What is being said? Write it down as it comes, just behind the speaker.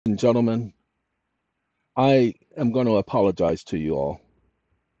and gentlemen, I am going to apologize to you all.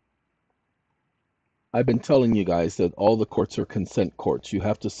 I've been telling you guys that all the courts are consent courts. You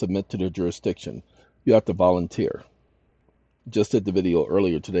have to submit to their jurisdiction. You have to volunteer. Just did the video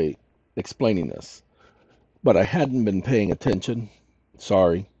earlier today explaining this. But I hadn't been paying attention.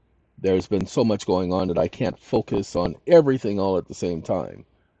 Sorry. There's been so much going on that I can't focus on everything all at the same time.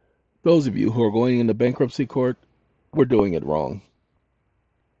 Those of you who are going into bankruptcy court, we're doing it wrong.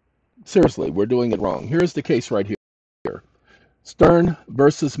 Seriously, we're doing it wrong. Here's the case right here. Stern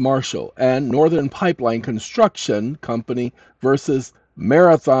versus Marshall and Northern Pipeline Construction Company versus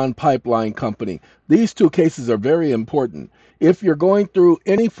Marathon Pipeline Company. These two cases are very important. If you're going through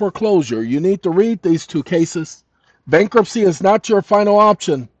any foreclosure, you need to read these two cases. Bankruptcy is not your final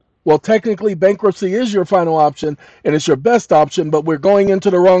option. Well, technically, bankruptcy is your final option, and it's your best option, but we're going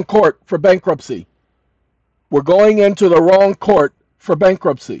into the wrong court for bankruptcy. We're going into the wrong court for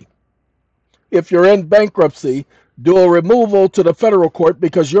bankruptcy. If you're in bankruptcy, do a removal to the federal court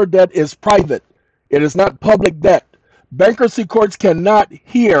because your debt is private. It is not public debt. Bankruptcy courts cannot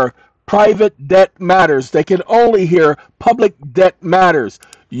hear private debt matters. They can only hear public debt matters.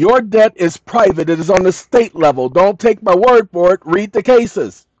 Your debt is private. It is on the state level. Don't take my word for it. Read the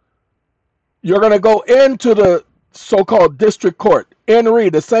cases. You're going to go into the so-called district court and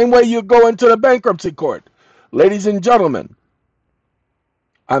read the same way you go into the bankruptcy court. Ladies and gentlemen,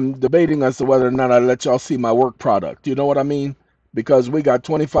 I'm debating as to whether or not I let y'all see my work product. You know what I mean? Because we got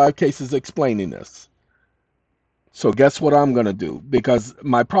 25 cases explaining this. So guess what I'm going to do? Because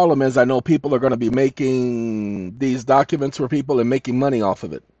my problem is I know people are going to be making these documents for people and making money off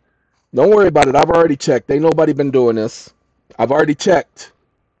of it. Don't worry about it. I've already checked. Ain't nobody been doing this. I've already checked.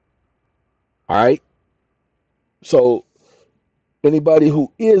 All right? So anybody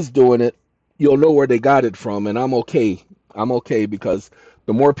who is doing it, you'll know where they got it from, and I'm okay. I'm okay because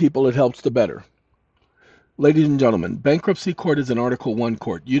the more people it helps, the better. Ladies and gentlemen, bankruptcy court is an Article 1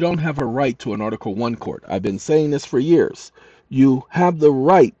 court. You don't have a right to an Article 1 court. I've been saying this for years. You have the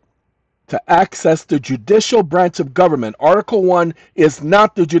right to access the judicial branch of government. Article 1 is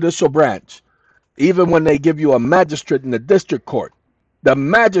not the judicial branch. Even when they give you a magistrate in the district court, the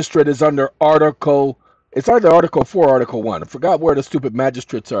magistrate is under Article, it's either Article 4 or Article 1. I forgot where the stupid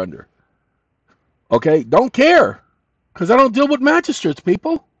magistrates are under. Okay, don't care, because I don't deal with magistrates,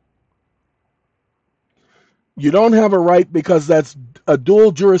 people. You don't have a right because that's a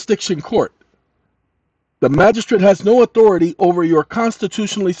dual jurisdiction court. The magistrate has no authority over your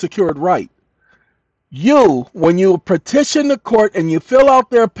constitutionally secured right. You, when you petition the court and you fill out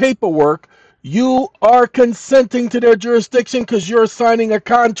their paperwork, you are consenting to their jurisdiction because you're signing a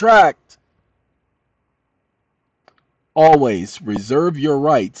contract. Always reserve your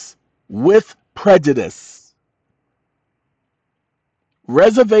rights with prejudice.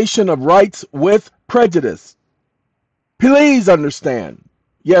 Reservation of rights with prejudice. Please understand.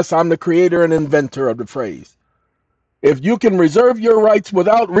 Yes, I'm the creator and inventor of the phrase. If you can reserve your rights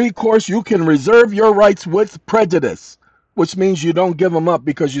without recourse, you can reserve your rights with prejudice, which means you don't give them up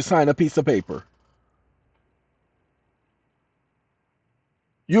because you sign a piece of paper.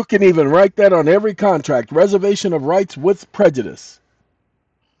 You can even write that on every contract, reservation of rights with prejudice.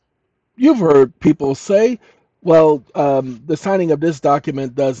 You've heard people say, well, the signing of this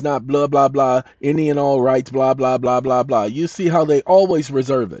document does not blah, blah, blah, any and all rights, blah, blah, blah, blah, blah. You see how they always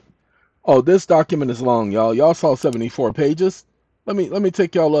reserve it. Oh, this document is long, y'all. Y'all saw 74 pages. Let me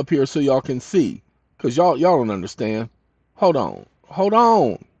take y'all up here so y'all can see, because y'all don't understand. Hold on.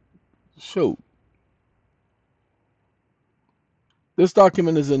 Shoot. This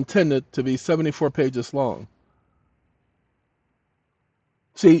document is intended to be 74 pages long.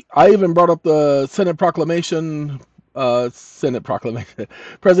 See, I even brought up the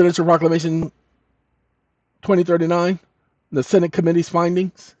Presidential Proclamation 2039, the Senate Committee's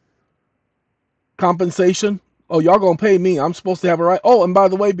findings, compensation. Oh, y'all gonna pay me. I'm supposed to have a right. Oh, and by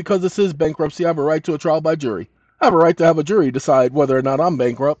the way, because this is bankruptcy, I have a right to a trial by jury. I have a right to have a jury decide whether or not I'm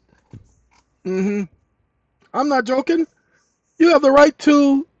bankrupt. I'm not joking. You have the right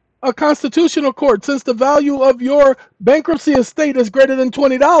to a constitutional court. Since the value of your bankruptcy estate is greater than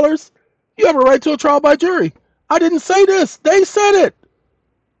 $20, you have a right to a trial by jury. I didn't say this. They said it.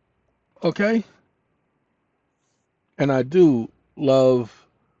 Okay? And I do love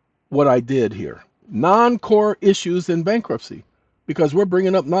what I did here. Non-core issues in bankruptcy, because we're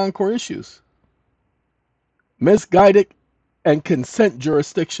bringing up non-core issues. Misguided and consent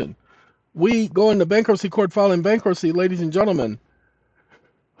jurisdiction. We go into bankruptcy court filing bankruptcy, ladies and gentlemen.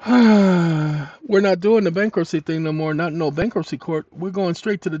 We're not doing the bankruptcy thing no more, not no bankruptcy court. We're going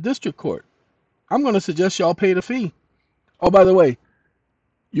straight to the district court. I'm going to suggest y'all pay the fee. Oh, by the way,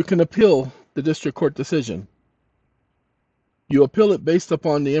 You can appeal the district court decision. You appeal it based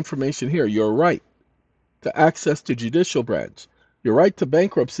upon the information here. Your right to access to judicial branch. Your right to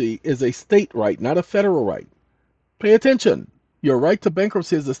bankruptcy is a state right, not a federal right. Pay attention. Your right to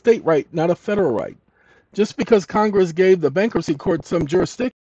bankruptcy is a state right, not a federal right. Just because Congress gave the bankruptcy court some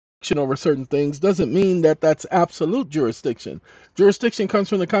jurisdiction over certain things doesn't mean that that's absolute jurisdiction. Jurisdiction comes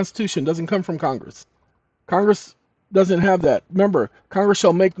from the Constitution, doesn't come from Congress. Congress doesn't have that. Remember, Congress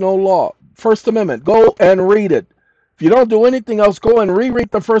shall make no law. First Amendment, go and read it. If you don't do anything else, go and reread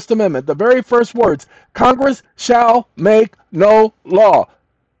the First Amendment. The very first words, Congress shall make no law.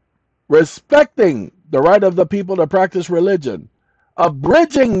 Respecting the right of the people to practice religion,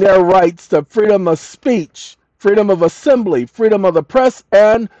 abridging their rights to freedom of speech, freedom of assembly, freedom of the press,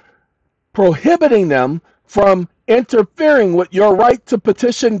 and prohibiting them from interfering with your right to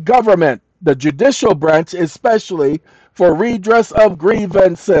petition government, the judicial branch, especially for redress of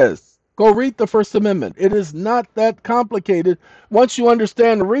grievances. Go read the First Amendment. It is not that complicated. Once you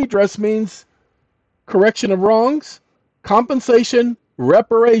understand redress means correction of wrongs, compensation,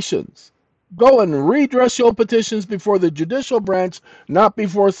 reparations. Go and redress your petitions before the judicial branch, not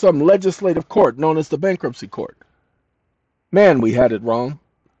before some legislative court known as the bankruptcy court. Man, we had it wrong.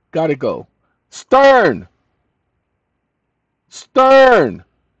 Gotta go. Stern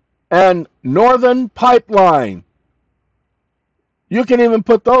and Northern Pipeline. You can even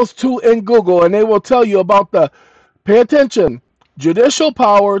put those two in Google and they will tell you about the, pay attention, judicial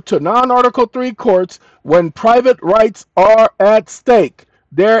power to non-Article 3 courts when private rights are at stake.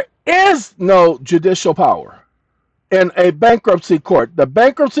 There is no judicial power in a bankruptcy court. The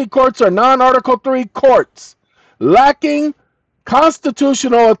bankruptcy courts are non-Article 3 courts lacking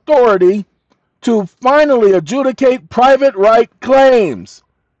constitutional authority to finally adjudicate private right claims.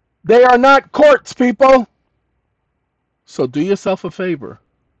 They are not courts, people. So do yourself a favor.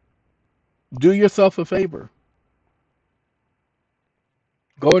 Do yourself a favor.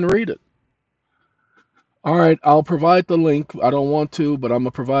 Go and read it. All right, I'll provide the link. I don't want to, but I'm going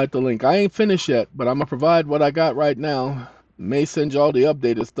to provide the link. I ain't finished yet, but I'm going to provide what I got right now. May send you all the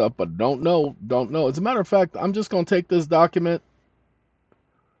updated stuff, but don't know. As a matter of fact, I'm just going to take this document.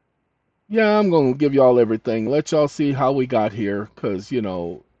 Yeah, I'm going to give y'all everything. Let y'all see how we got here because, you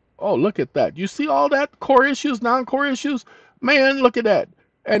know, oh, look at that. You see all that core issues, non-core issues? Man, look at that.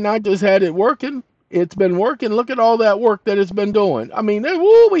 And I just had it working. It's been working. Look at all that work that it's been doing. I mean,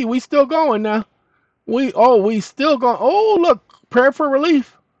 we still going now. We still going. Oh, look, prayer for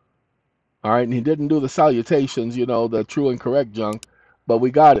relief. All right, and he didn't do the salutations, you know, the true and correct junk, but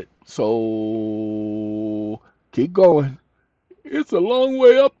we got it. So keep going. It's a long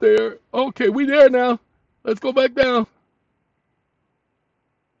way up there. Okay, we there now. Let's go back down.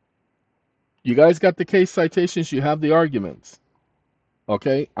 You guys got the case citations. You have the arguments.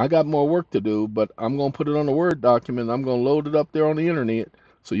 Okay, I got more work to do, but I'm going to put it on a Word document. I'm going to load it up there on the internet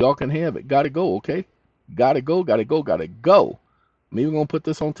so y'all can have it. Got to go, okay? Got to go. I'm even going to put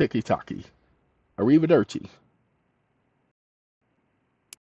this on TikTok. Arrivederci.